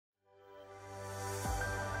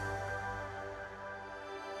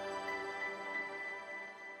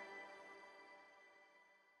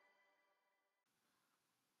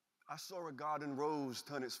I saw a garden rose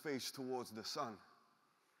turn its face towards the sun.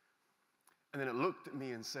 And then it looked at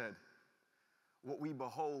me and said, what we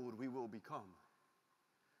behold, we will become.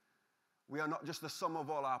 We are not just the sum of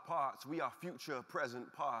all our parts. We are future, present,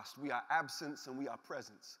 past. We are absence and we are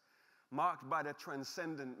presence, marked by the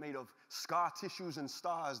transcendent, made of scar tissues and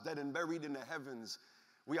stars, dead and buried in the heavens.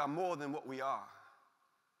 We are more than what we are.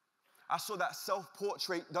 I saw that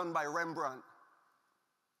self-portrait done by Rembrandt.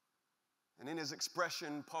 And in his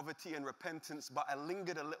expression, poverty and repentance, but I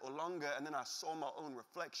lingered a little longer and then I saw my own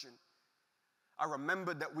reflection. I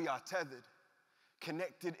remembered that we are tethered,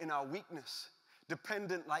 connected in our weakness,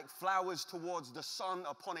 dependent like flowers towards the sun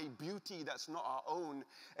upon a beauty that's not our own.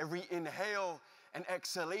 Every inhale and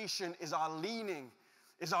exhalation is our leaning,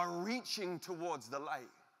 is our reaching towards the light.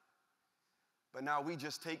 But now we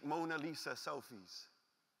just take Mona Lisa selfies,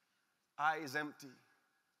 eyes empty,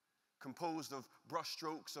 composed of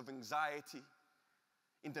brushstrokes of anxiety,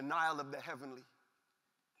 in denial of the heavenly,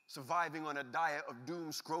 surviving on a diet of doom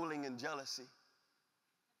scrolling and jealousy.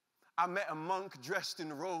 I met a monk dressed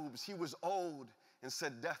in robes. He was old and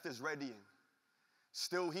said, death is readying.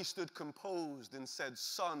 Still, he stood composed and said,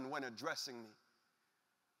 son, when addressing me.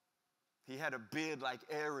 He had a beard like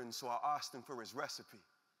Aaron, so I asked him for his recipe.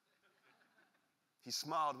 He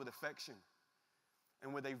smiled with affection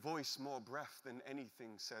and with a voice more breath than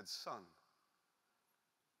anything said, son,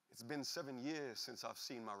 it's been 7 years since I've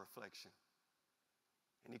seen my reflection.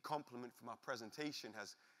 Any compliment for my presentation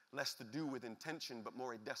has less to do with intention, but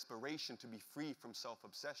more a desperation to be free from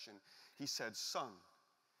self-obsession. He said, son,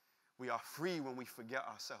 we are free when we forget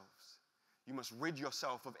ourselves. You must rid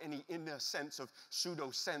yourself of any inner sense of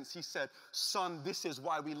pseudo-sense. He said, son, this is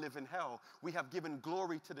why we live in hell. We have given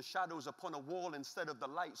glory to the shadows upon a wall instead of the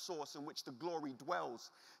light source in which the glory dwells.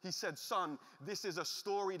 He said, son, this is a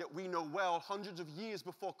story that we know well. Hundreds of years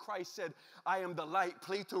before Christ said, I am the light,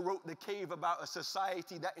 Plato wrote The Cave about a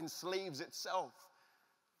society that enslaves itself.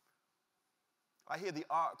 I hear the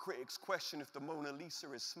art critics question if the Mona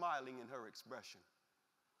Lisa is smiling in her expression.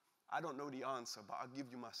 I don't know the answer, but I'll give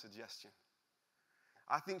you my suggestion.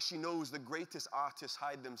 I think she knows the greatest artists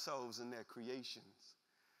hide themselves in their creations.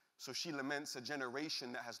 So she laments a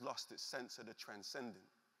generation that has lost its sense of the transcendent.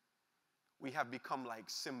 We have become like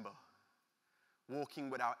Simba, walking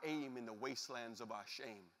without aim in the wastelands of our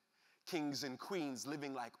shame. Kings and queens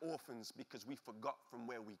living like orphans because we forgot from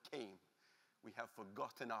where we came. We have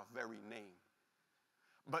forgotten our very name.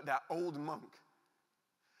 But that old monk,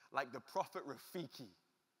 like the prophet Rafiki,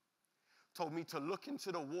 told me to look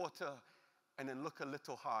into the water and then look a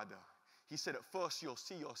little harder. He said, at first you'll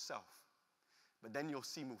see yourself, but then you'll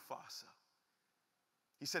see Mufasa.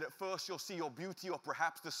 He said, at first you'll see your beauty or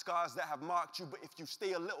perhaps the scars that have marked you, but if you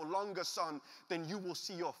stay a little longer, son, then you will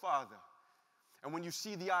see your father. And when you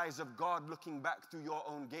see the eyes of God looking back through your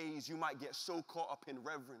own gaze, you might get so caught up in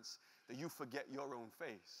reverence that you forget your own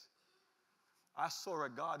face. I saw a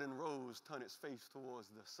garden rose turn its face towards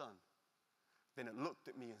the sun. Then it looked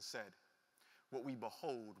at me and said, what we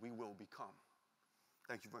behold, we will become.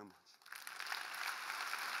 Thank you very much.